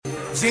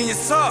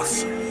Genius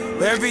talks.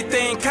 Where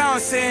everything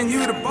counts, saying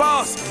you the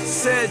boss.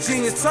 Said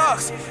genius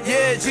talks.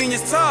 Yeah,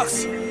 genius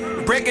talks.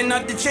 Breaking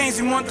up the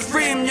chains, we want the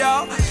freedom,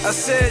 y'all. I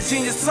said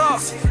genius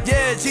talks.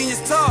 Yeah,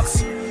 genius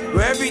talks.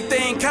 Where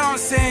everything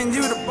counts, saying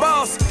you the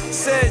boss.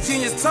 Said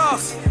genius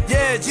talks.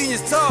 Yeah,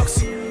 genius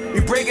talks.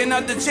 We breaking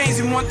up the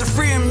chains, we want the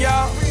freedom,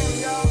 y'all.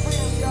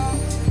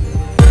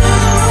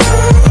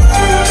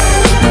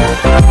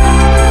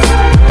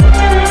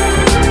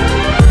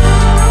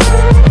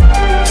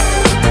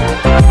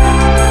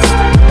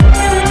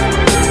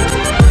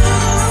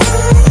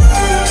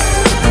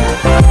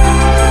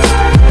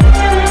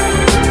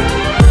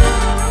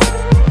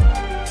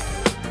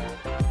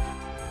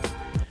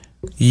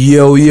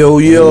 Yo,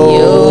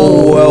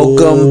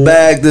 welcome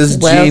back. This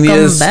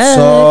Genius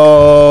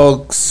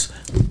Talks.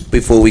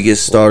 Before we get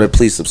started,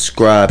 please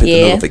subscribe, hit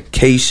the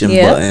notification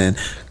button,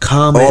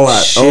 comment,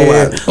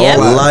 share,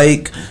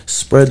 like,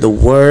 spread the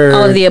word.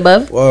 All of the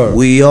above. Word.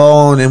 We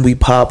on and we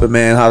popping,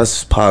 man. How does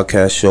this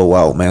podcast show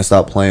out, man?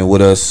 Stop playing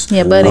with us.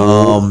 Yeah, buddy.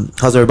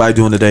 How's everybody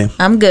doing today?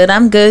 I'm good.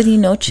 You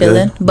know,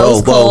 chilling. Good.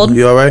 Bo's cold.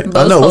 You all right? Bo's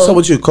I know. cold. What's up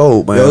with you,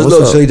 cold, man? Yo, it's a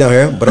little up? chilly down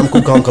here, but I'm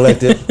cool, calm,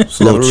 collected.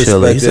 It's a little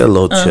chilly. He said a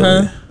little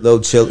chilly.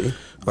 Little chilly.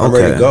 I'm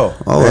ready to go.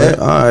 All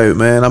right,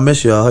 man. I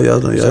miss y'all. How y'all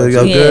doing? Y'all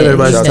good?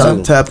 Everybody's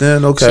tapped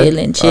in? Okay.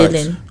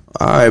 Chilling.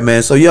 All right,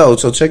 man. So,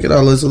 so check it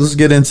out. Let's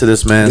get into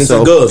this, man. Get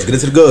into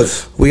the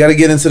goods. We got to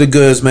get into the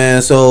goods,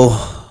 man. So,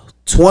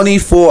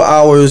 24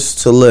 hours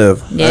to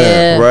live.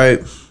 Yeah. Right?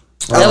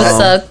 That would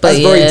suck, but that's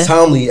very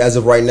timely as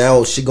of right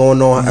now. Shit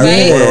going on.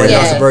 Everything going on right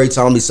now. It's a very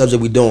timely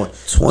subject we doing.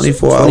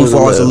 24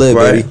 hours to live,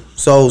 right? Baby.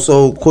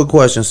 So, quick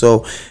question.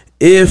 So,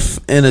 if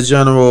in a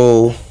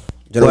general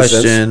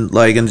question, sense.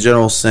 Like in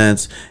general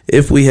sense,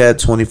 if we had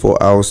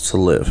 24 hours to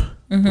live,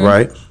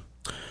 right?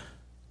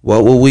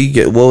 What will we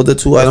get? What were the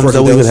two items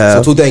that we would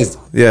have? So 2 things.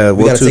 Yeah,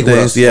 what 2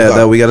 things? Yeah,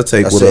 that we got to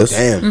take with us.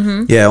 Damn.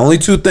 Mm-hmm. Yeah, only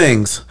 2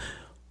 things.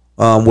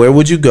 Where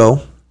would you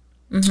go?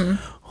 Mm-hmm.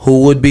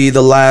 Who would be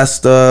the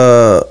last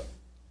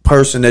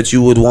person that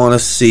you would want to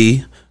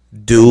see,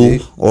 do,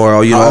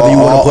 or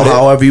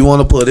however you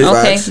want to put it?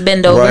 Okay, right?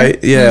 Bend over.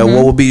 Right? Yeah. Mm-hmm.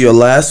 What would be your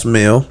last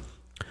meal?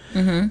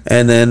 Mm-hmm.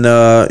 And then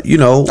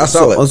that's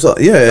solid.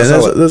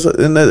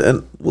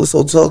 And we'll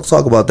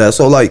talk about that.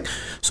 So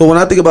when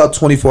I think about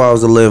 24 hours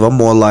to live, I'm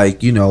more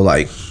like,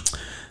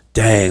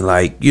 dang,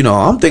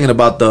 I'm thinking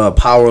about the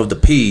power of the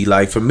P.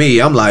 Like for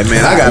me, I'm like,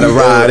 man, I gotta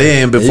ride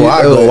in before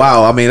I go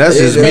out. I mean, that's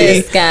just me.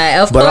 This guy,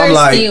 of but course, I'm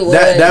like,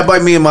 that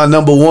might mean my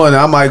number one.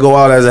 I might go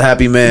out as a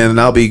happy man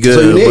and I'll be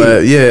good.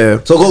 But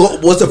yeah. So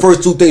what's the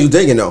first 2 things you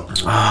taking though?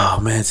 Oh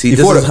man, see, you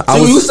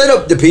set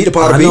up the P, the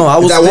power of the P. I know. I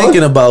was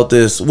thinking about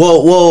this.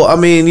 Well, I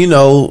mean,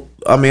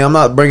 I'm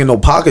not bringing no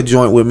pocket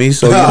joint with me,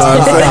 so you know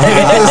what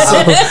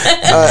I'm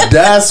saying.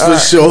 That's for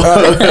sure.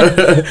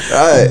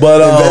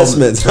 But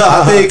investments.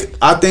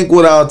 I think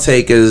what I'll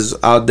take is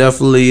I'm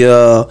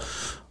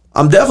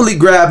definitely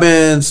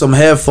grabbing some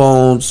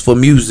headphones for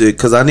music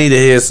because I need to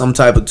hear some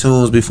type of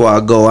tunes before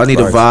I go. I need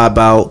to vibe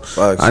out.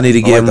 I need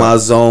to get in my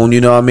zone. You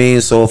know what I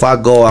mean? So if I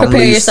go,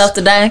 prepare yourself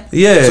to die.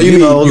 Yeah, so you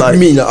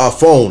mean a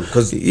phone?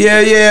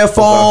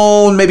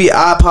 Phone, maybe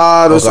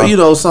iPod or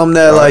something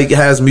that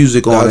has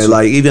music on it,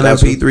 like even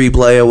MP3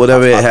 player,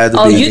 whatever it had to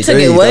be. Oh, you took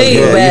it way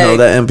back.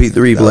 That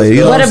MP3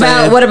 player.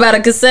 What about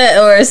a cassette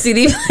or a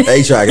CD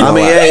player? A-track. I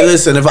mean, hey,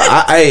 listen, if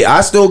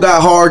I still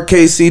got hard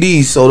case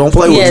CDs, so don't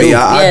play with me.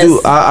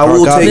 I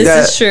will take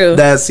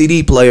that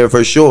CD player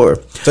for sure.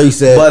 So you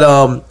said, but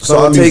so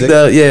I'll take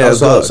that. Yeah,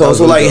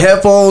 so like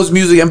headphones,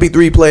 music,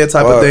 MP3 player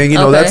type of thing.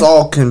 That's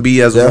all can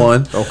be as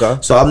one. Okay.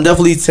 So I'm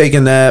definitely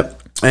taking that.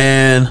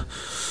 And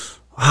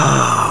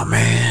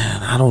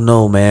man, I don't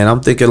know, man. I'm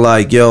thinking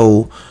like,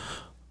 do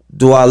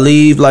I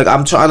leave? Like,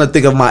 I'm trying to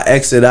think of my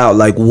exit out.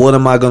 Like, what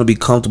am I going to be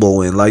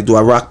comfortable in? Like, do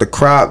I rock the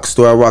Crocs?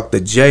 Do I rock the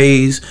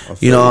J's?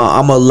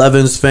 I'm a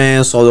Levens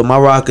fan, so am I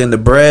rocking the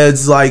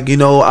Breads,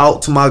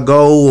 out to my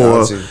go?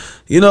 Or,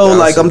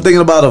 I'm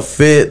thinking about a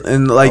fit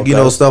and,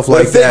 stuff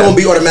like that. Fit going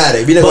to be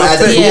automatic. But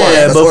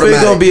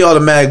fit going to be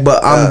automatic.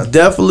 But I'm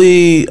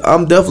definitely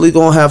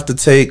going to have to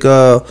take...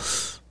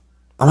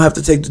 I'm gonna have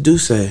to take the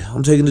Duce.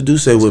 I'm taking the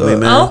Duce with me,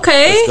 man.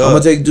 Okay. I'm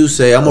gonna take Duce.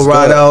 I'm gonna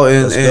ride out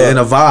in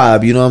a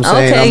vibe. You know what I'm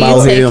saying? Okay, I'm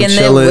out here. I'm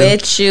chilling.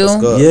 With you.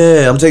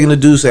 Yeah, I'm taking the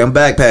Duce. I'm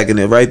backpacking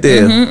it right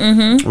there.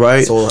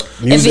 Right. So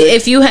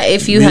if you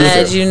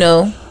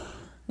had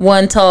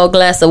one tall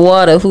glass of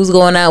water, who's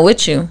going out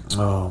with you?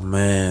 Oh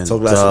man, tall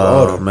glass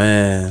of water,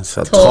 man. It's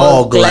a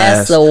tall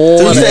glass of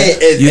water. So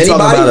you talking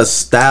about a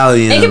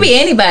stallion? It could be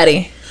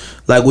anybody.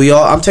 Like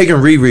I'm taking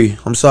Riri.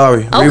 I'm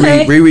sorry.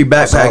 Okay. Riri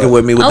backpacking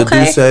with me with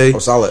the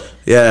Duce. Solid.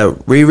 Yeah,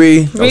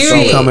 Riri.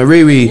 Riri. Coming,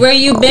 Riri. Where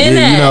you been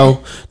at? You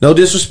know, no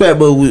disrespect,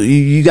 but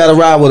you got to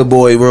ride with a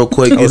boy real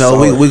quick. You know,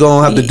 we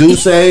gonna have to do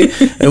say,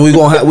 and we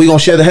gonna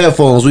share the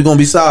headphones. We gonna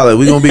be solid.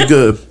 We gonna be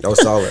good. That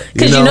was solid.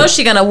 Because you know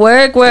she gonna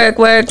work. Man,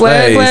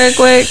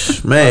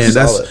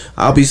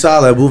 I'll be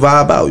solid. We'll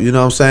vibe out. You know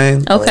what I'm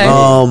saying? Okay.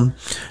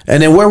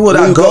 And then where would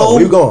I go?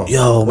 Where you going?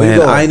 Yo,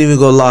 man, I ain't even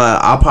gonna lie.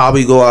 I'll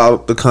probably go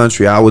out the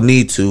country. I would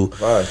need to.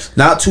 Right.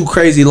 Not too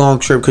crazy long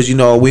trip because you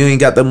know we ain't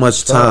got that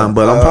much time.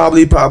 But I'm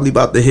probably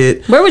about to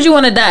hit. Where would you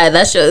want to die?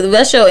 That's your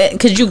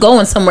because you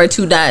going somewhere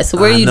to die. So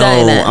where are you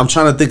dying at? I'm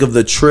trying to think of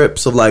the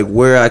trips of like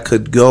where I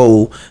could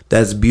go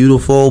that's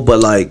beautiful, but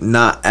like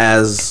not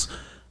as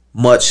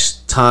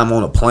much time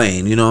on a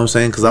plane. You know what I'm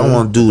saying? Because I don't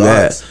want to do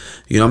that.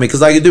 You know what I mean?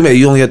 Because like you do, man,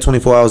 you only got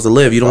 24 hours to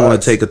live. You don't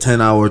want to take a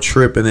 10-hour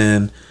trip and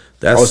then.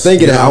 That's, I was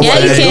thinking that. You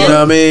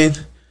know what I mean?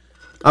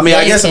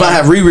 I guess if I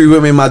have Riri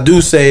with me, my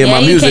Duce and my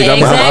music,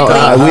 Thank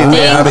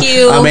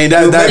you. I mean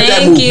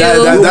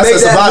that's a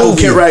survival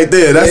kit right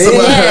there.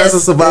 That's a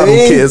survival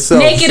kit. So,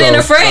 naked and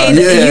afraid.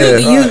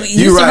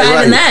 You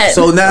surviving that.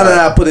 So now that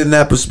I put it in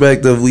that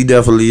perspective, we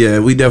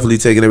definitely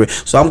taking it.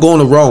 So I'm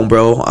going to Rome,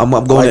 bro. I'm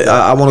going.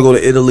 I want to go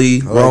to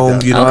Italy,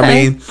 Rome. You know what I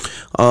mean?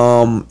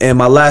 And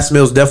my last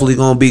meal is definitely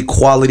going to be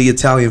quality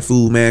Italian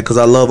food, man, because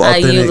I love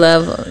authentic.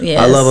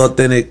 I love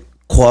authentic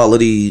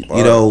quality,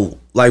 you know,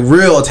 like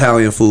real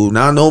Italian food.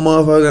 Now I know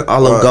motherfucking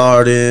Olive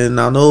Garden.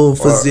 I know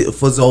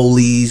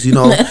Fazoli's. You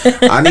know,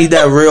 I need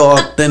that real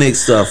authentic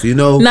stuff. You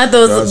know, not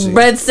those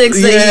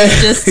breadsticks that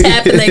you just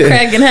tap and they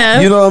crack in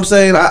half. You know what I'm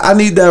saying? I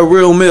need that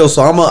real meal.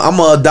 So I'm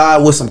gonna die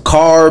with some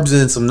carbs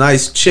and some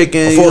nice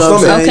chicken. You know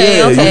what I'm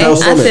saying? Okay. You know,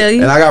 I feel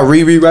you. And I got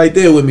Riri right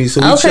there with me,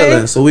 so we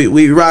chilling. So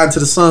we ride to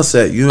the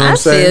sunset. You know what I'm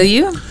saying? I feel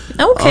you.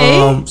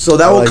 Okay. So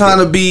that will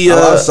kind of be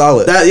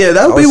solid.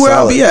 That would be where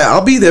I'll be at.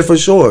 I'll be there for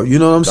sure. You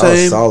know what I'm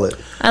saying? Solid.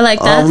 I like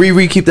that.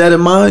 Riri, keep that in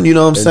mind. You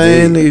know what I'm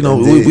saying? You know,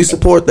 we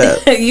support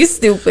that. You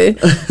stupid.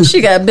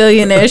 She got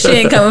billionaires. She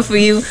ain't coming for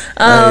you.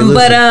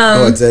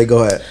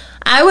 Go ahead.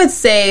 I would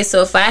say,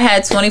 so if I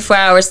had 24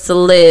 hours to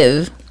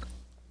live,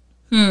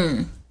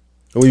 where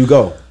you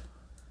go?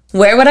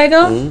 Where would I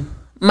go? Mm-hmm.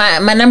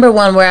 My number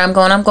one, where I'm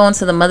going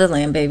to the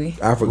motherland, baby.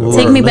 Africa.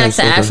 Take me back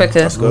to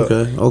Africa.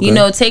 Okay. You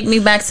know, take me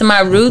back to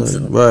my roots.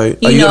 Okay.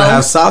 Right. Are you gonna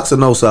have socks or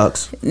no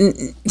socks?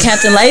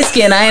 Captain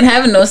Lightskin, I ain't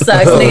having no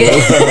socks, nigga.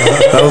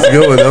 That was a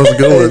good one.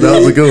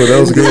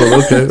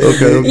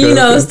 Okay. You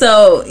know,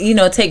 so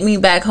take me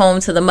back home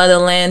to the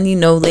motherland. You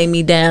know, lay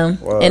me down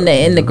in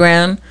the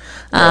ground.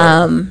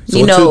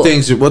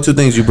 So what two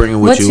things you bringing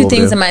with you? What two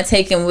things am I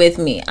taking with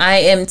me? I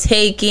am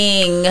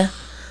taking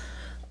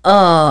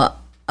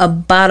a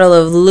bottle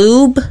of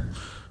lube.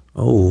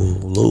 Oh,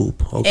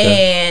 lube.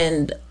 Okay.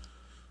 And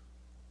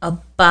a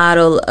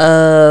bottle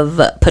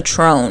of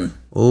Patron.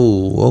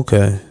 Oh,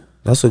 okay.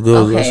 That's a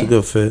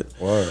good fit.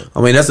 Wow.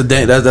 I mean,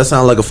 that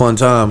sounds like a fun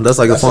time. That's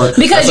like a fun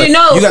because you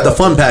know you got the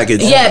fun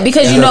package. Yeah,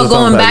 because you know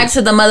going back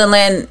to the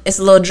motherland, it's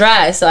a little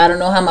dry, so I don't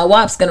know how my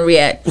WAP's gonna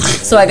react.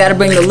 So I got to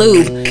bring the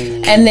lube,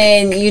 and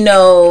then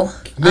humidity.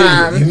 I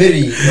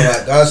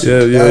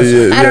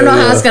don't know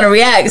how it's gonna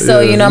react. So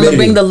I'm gonna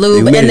bring the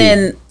lube, and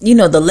then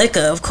the liquor,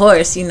 of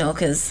course.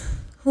 Because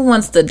who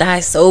wants to die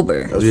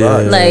sober? That's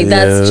right.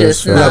 That's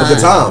just not. Have a good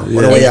time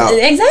on the way out.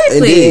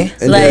 Exactly. Indeed.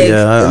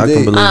 I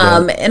can believe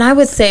that. And I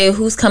would say,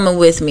 who's coming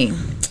with me?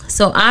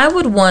 So I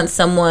would want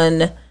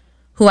someone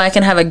who I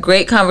can have a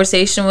great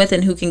conversation with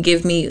and who can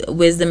give me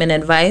wisdom and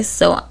advice.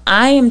 So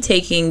I am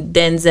taking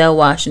Denzel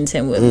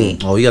Washington with me.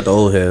 Oh, you got the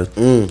old head.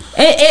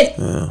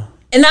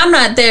 And I'm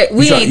not there.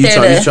 He's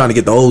trying to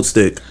get the old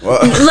stick.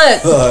 Look,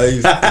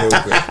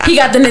 he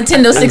got the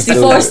Nintendo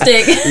 64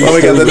 stick. He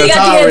got the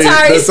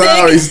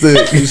Atari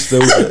stick. You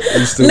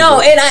stupid.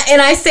 No,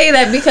 and I say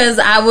that because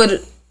I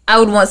would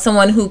want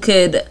someone who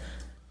could,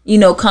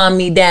 calm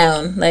me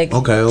down. Like,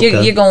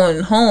 you're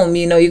going home.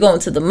 You're going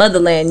to the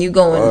motherland. You're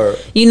going,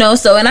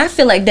 So, and I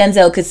feel like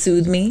Denzel could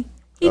soothe me.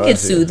 He could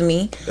soothe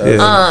me.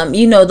 Yeah.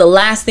 The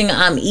last thing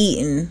I'm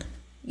eating,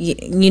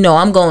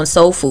 I'm going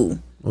soul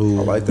food.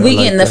 Ooh, I like that. We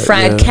getting the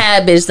fried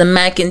cabbage, the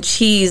mac and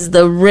cheese,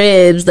 the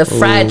ribs, the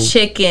fried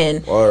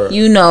chicken,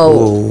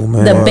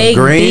 the baked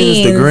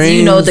beans, the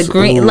greens, the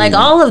green, like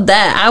all of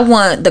that. I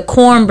want the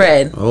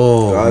cornbread.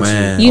 Oh,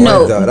 man. Give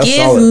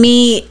solid.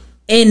 Me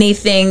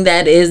anything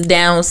that is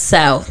down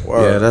south.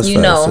 Yeah,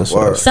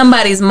 that's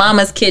somebody's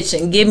mama's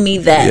kitchen. Give me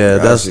that. Yeah,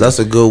 that's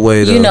a good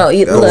way to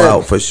go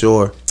out for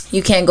sure.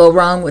 You can't go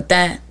wrong with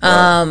that.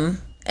 And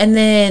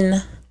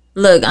then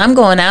look, I'm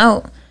going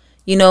out.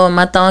 In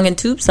my thong and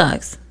tube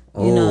socks.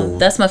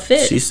 That's my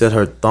fit. She said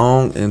her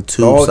thong and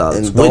tube socks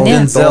with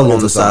Denzel on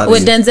the side.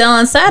 With Denzel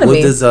on the side of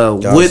me.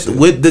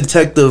 With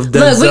Detective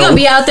Denzel. Look, we're gonna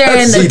be out there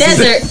in the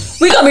desert.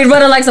 We gonna be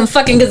running like some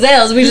fucking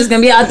gazelles. We just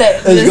gonna be out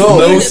there. Let's go.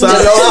 No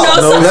socks.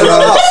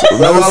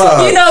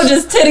 You know,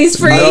 just titties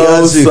free.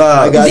 No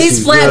socks.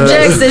 These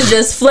flapjacks is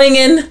just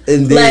flinging.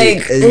 Indeed.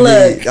 Like, Indeed.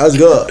 look. That was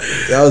good.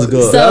 That was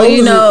good. So I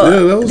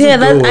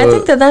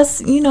think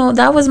that's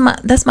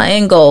that's my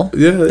end goal.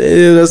 Yeah,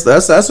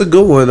 that's a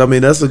good one. I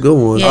mean, that's a good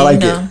one. Yeah, I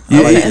like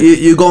it.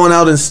 You're going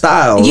out in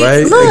style,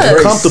 right?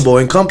 Look.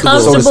 Comfortable,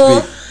 so to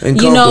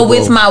speak. You know,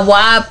 with my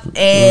WAP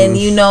and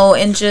you know,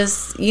 and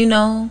just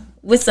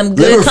with some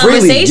good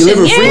conversation.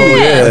 Freely.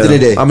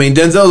 Yeah. I mean,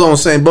 Denzel's on the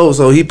same boat,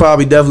 so he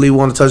probably definitely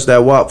want to touch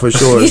that WAP for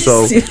sure.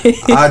 So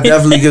I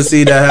definitely can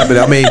see that happen.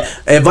 I mean,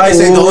 advice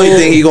ain't the only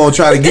thing he gonna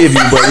try to give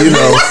you, but he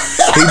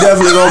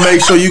definitely gonna make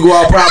sure you go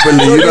out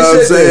properly. You know what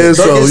I'm saying?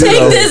 So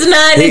take this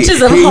 9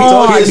 inches of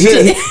hard.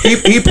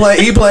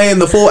 He playing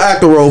the full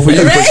actor role for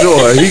you for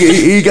sure.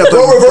 He got the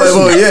role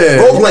reversal.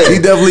 Role play. He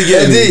definitely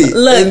getting it.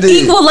 Look,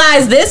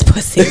 equalize this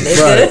pussy,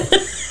 nigga.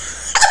 Right.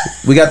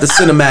 We got the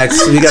Cinemax.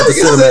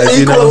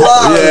 You know.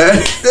 Yeah.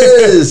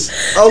 This.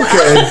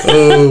 Okay.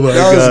 Oh my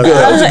God.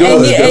 That was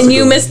good. And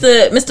you,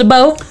 Mr.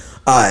 Bo.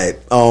 All right.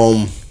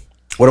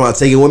 What am I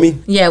taking with me?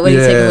 Yeah. What are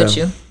you taking with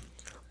you?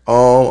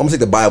 I'm gonna take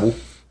the Bible.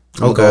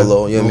 Okay. You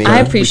know what I mean? I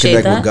appreciate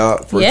connect that. with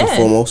God first and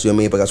foremost. You know what I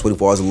mean? If I got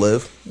 24 hours to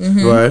live.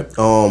 Mm-hmm. Right.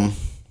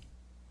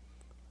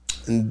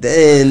 And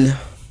then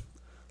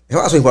if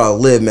I got 24 hours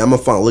to live, man, I'm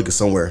gonna find a liquor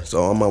somewhere.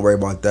 So I'm not worried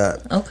about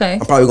that. Okay.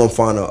 I'm probably gonna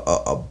find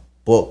a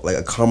book, like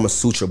a Kama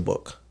Sutra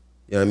book.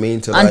 You know what I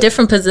mean? On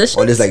different positions?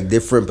 Or there's like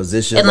different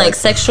positions. And like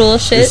sexual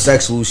shit?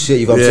 Sexual shit,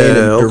 you know what I'm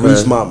saying? To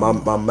reach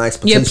my max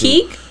potential.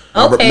 Your peak?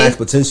 Okay. Max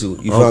potential.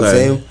 You know what I'm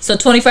saying? So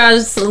 24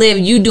 hours to live,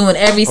 you doing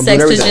every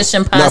sex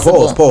position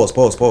possible. Now, pause.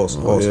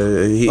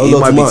 Yeah, he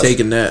might be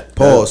taking that.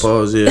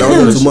 Pause. Yeah.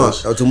 That was too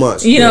much. That was too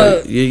much. You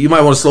know, you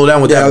might want to slow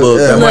down with that book.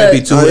 That might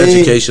be too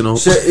educational. I'm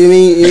just saying.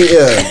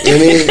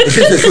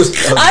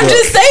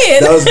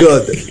 That was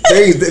good.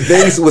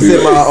 Things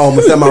within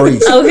my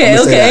reach. Okay.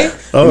 Things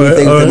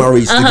within my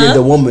reach to give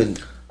the woman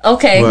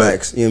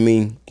max. You know what I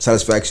mean?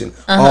 Satisfaction.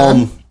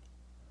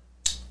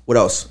 What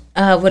else?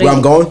 Where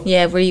I'm going?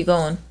 Yeah, where you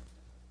going?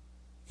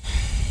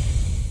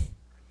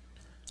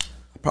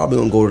 Probably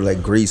gonna go to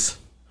like Greece.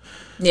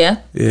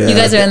 Yeah. You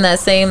guys are in that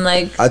same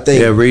like. I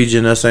think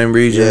region, that same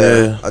region.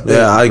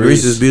 Yeah,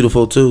 Greece is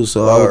beautiful too.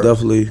 So I would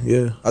definitely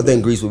I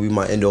think Greece would be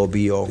my end all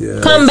be all.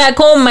 Yeah. Come back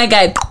home, my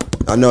guy.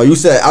 I know you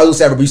said you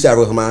said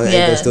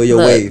man, still your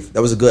wave.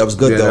 That was good. That was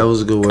good though. That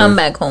was a good wave. Come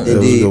back home.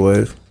 Indeed. That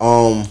was a good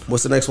wave.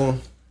 What's the next one?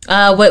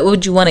 What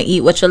would you want to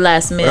eat? What's your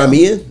last meal? What I'm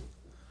eating?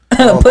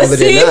 Pussy. Other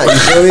than that,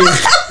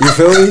 you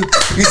feel me?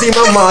 You see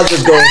my mind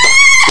just go.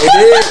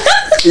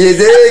 You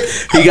dig?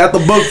 He got the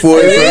book for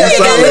it. He got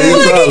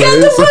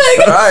the book.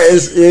 All right,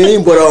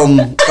 but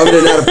other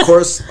than that, of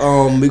course,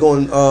 we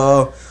going.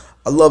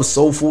 I love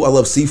soul food. I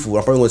love seafood.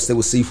 I'm probably going to stay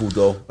with seafood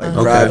though, like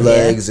crab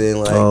legs and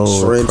like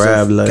shrimp,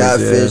 and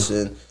catfish,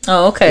 and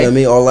okay. You know what I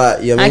mean? All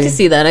that. You know what I mean?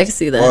 I can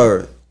see that.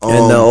 Word.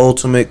 And the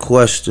ultimate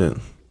question.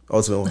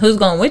 Who's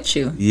going with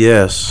you?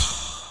 Yes.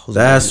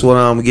 That's what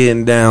I'm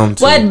getting down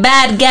to. What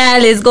bad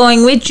gal is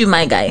going with you,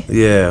 my guy?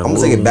 Yeah. I'm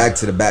gonna take it back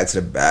to the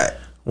back.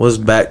 What's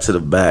back to the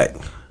back?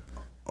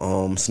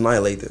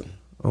 Sanaya Lathan.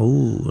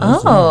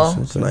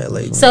 Sanaya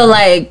Lathan. So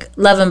like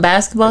Love and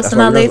Basketball,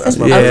 Sanaya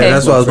Lathan? Yeah,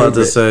 that's what I was about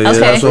to say. Okay.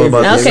 That's what I was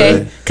about to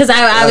say. Because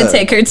I would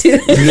take her too.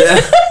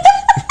 Yeah.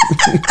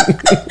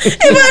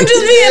 If I'm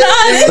just being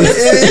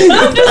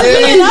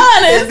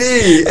honest.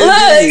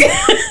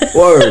 Look.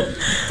 Word.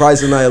 Probably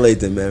Sanaya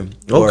Lathan, man.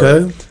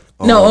 Okay.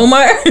 No,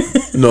 Omar.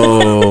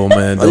 No,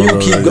 man. Yo,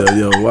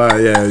 why?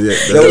 Yeah.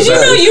 Because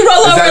you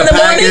roll over in the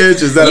morning.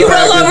 You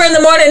roll over in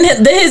the morning.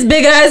 His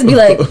big eyes be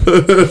like.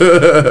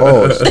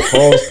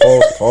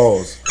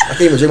 Pause. I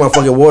can't even drink my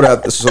fucking water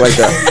after shit like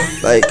that.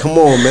 Like, come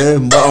on,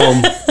 man.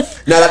 But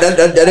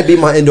that'd be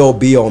my end all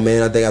be all,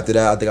 man. I think after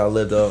that, I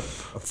lived a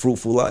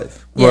fruitful life.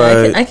 Yeah,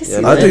 right. I can see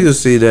that. I think to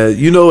see that.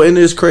 And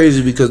it's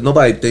crazy because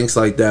nobody thinks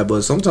like that,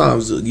 but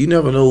sometimes you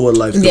never know what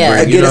life's gonna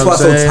bring. Again, that's why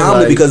it's so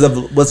timely because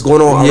of what's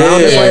going on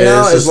around us right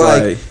now. It's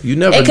like you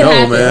never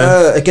know,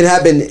 man. It can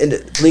happen in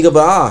the blink of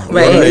an eye.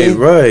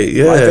 Right.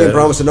 Yeah. Life ain't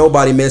promised to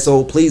nobody, man.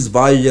 So please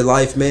value your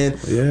life, man.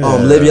 Yeah.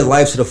 Live your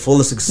life to the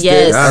fullest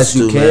extent as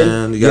you can.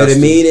 Man. You know what I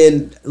mean?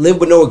 And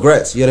live with no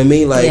regrets. You know what I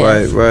mean? Like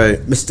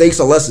right. Mistakes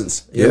are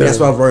lessons. You know what I mean? That's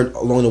what I've learned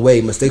along the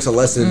way. Mistakes are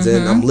lessons,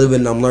 and I'm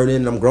living, I'm learning,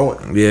 and I'm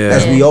growing. Yeah.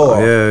 As we all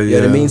are. Yeah. You know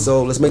what I mean?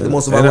 So let's make the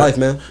most of our life,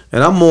 man.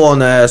 And I'm more on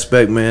the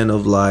aspect, man,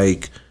 of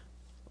like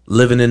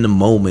living in the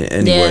moment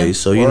anyway. Yeah.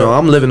 So,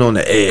 I'm living on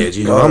the edge.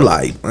 I'm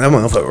like, that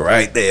motherfucker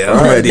right there.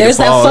 I'm ready There's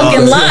to fall that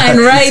fucking off. line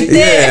right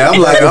there. Yeah, I'm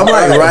like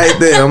right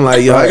there. I'm like,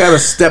 I gotta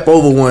step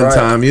over one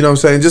time. You know what I'm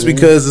saying? Just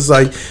because it's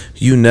like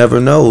you never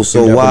know.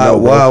 So why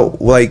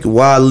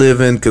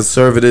live in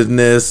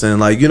conservativeness and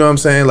like, you know what I'm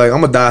saying? Like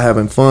I'm gonna die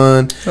having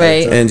fun,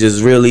 right? And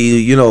just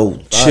really,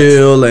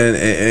 chill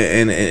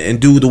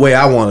and do the way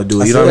I want to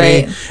do it. You know what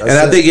I mean? And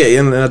I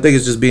think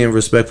it's just being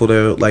respectful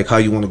to like how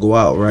you want to go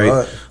out,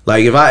 right?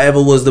 Like if I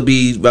ever was to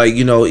be like,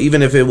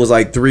 even if it was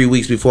like 3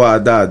 weeks before I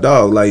died,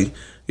 dog, like.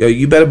 yo,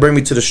 you better bring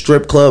me to the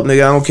strip club,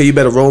 nigga. I don't care. You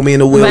better roll me in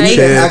the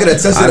wheelchair. Right. I can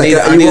attest to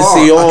that. I need to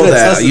see all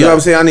that. You know what I'm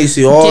saying? I need to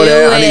see all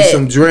that. I need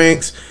some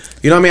drinks.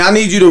 You know what I mean? I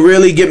need you to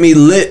really get me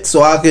lit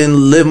so I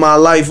can live my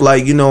life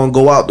like, you know, and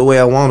go out the way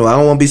I want to. I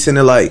don't want to be sitting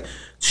there like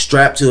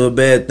strapped to a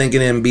bed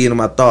thinking and being in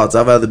my thoughts.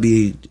 I'd rather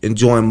be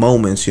enjoying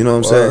moments. You know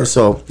what I'm saying?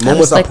 So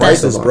moments are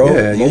priceless, bro.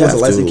 Yeah, moments are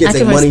priceless. You can't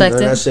take money and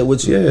that shit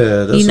with you.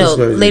 Yeah, that's you know,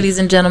 ladies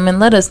and gentlemen,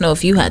 let us know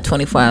if you had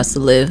 24 hours to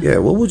live. Yeah,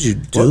 what would you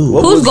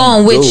do? Who's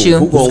going with you?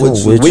 Who's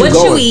going with you? What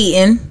you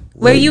eating?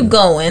 Where you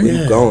going?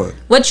 Where you going?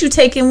 What you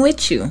taking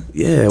with you?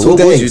 Yeah, what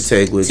would you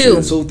take with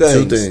you? Two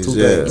things.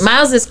 Yeah.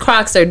 Miles's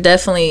Crocs are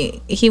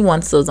definitely, he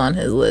wants those on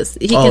his list.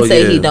 He can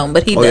say he don't,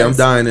 but he does. Yeah, I'm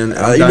dying in you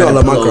know I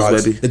love my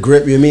Crocs, baby. The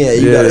grip, you mean?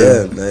 You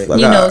got man. Like,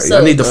 you know, so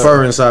I need the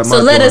fur inside my.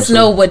 So let us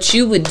know what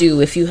you would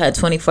do if you had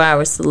 24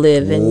 hours to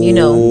live, and you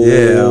know.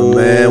 Yeah,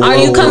 man. Are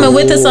you coming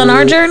with us on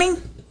our journey?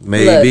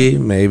 Maybe,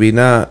 maybe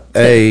not.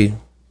 Hey,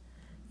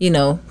 you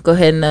know, go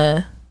ahead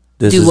and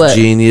this do is what?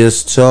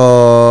 Genius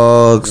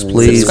Talks.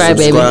 Please subscribe,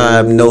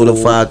 baby.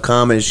 Notify,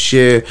 comment,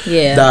 share.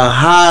 Yeah. The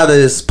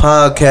hottest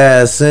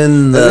podcast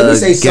in the game. Let me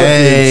say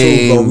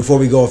something too, bro, before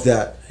we go off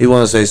that. He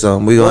want to say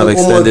something. We're going to have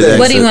extended exit.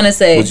 What do you want to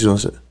say? What you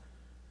want to say?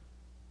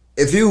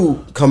 If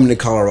you come to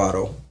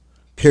Colorado,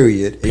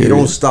 period, and you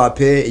don't stop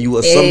here, and you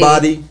are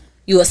somebody,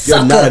 you're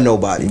not a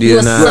nobody.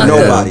 You're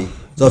nobody.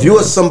 So if you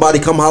are somebody,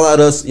 come holler at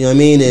us, you know what I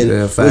mean? And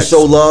we'll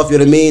show love, you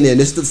know what I mean? And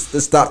this is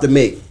the stop to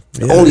make.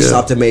 The only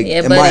stop to make,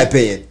 in my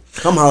opinion.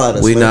 Come holler at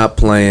us. We not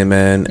playing,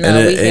 man. No,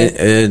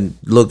 and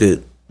look at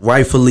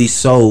rightfully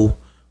so.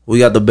 We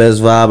got the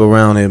best vibe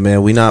around here,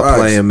 man. We not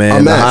playing,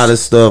 man. The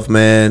hottest stuff,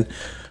 man.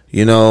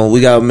 You know, we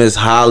got Miss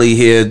Holly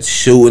here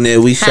shooting it.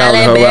 We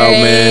shouting her out,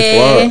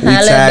 man. We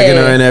tagging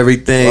her and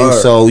everything.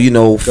 So, you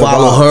know,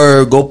 follow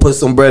her. Go put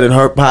some bread in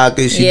her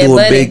pocket. She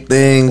doing big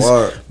things.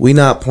 We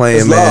not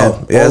playing,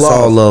 man. Yeah, it's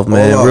all love,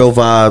 man. Real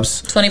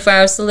vibes. 24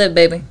 hours to live,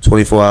 baby.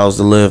 24 hours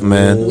to live,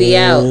 man. We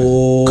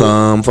out.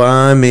 Come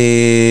find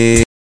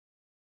me.